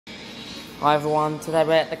Hi everyone, today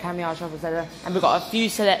we're at the Canvey Shopping Centre and we've got a few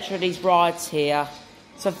selection of these rides here.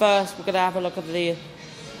 So first we're going to have a look at I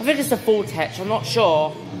think it's the Vortex, I'm not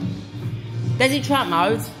sure. Desi trap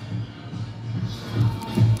mode.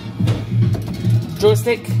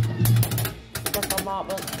 Joystick. Got some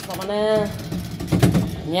on there.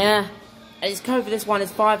 Yeah. And its code for this one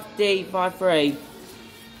is 5D53.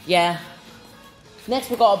 Yeah. Next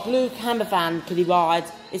we've got a blue camper van kiddie ride.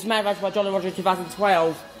 It's manufactured by Jolly Roger in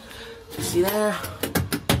 2012. See there?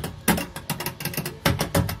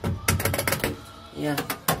 Yeah,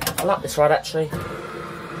 I like this ride actually.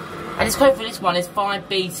 And its code for this one is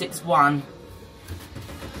 5B61.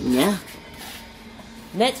 Yeah.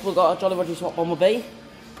 Next we've got a Jolly Roger Swap Bumblebee.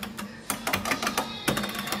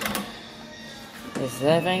 There's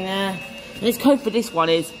everything there. And its code for this one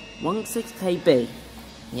is 16KB.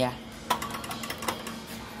 Yeah.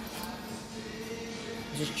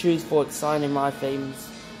 Just choose for designing my themes.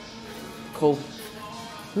 Cool.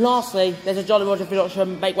 Lastly, there's a Jolly Roger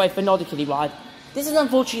production Make Way for Noddy kiddie ride. This is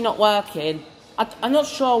unfortunately not working. I'm not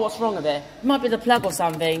sure what's wrong with it. It might be the plug or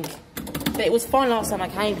something. But it was fine last time I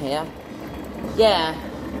came here. Yeah.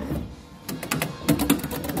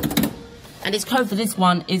 And its code for this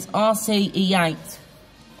one is RCE8.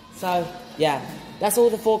 So, yeah. That's all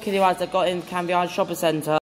the 4 kiddie rides I've got in Canvey Shopping Centre.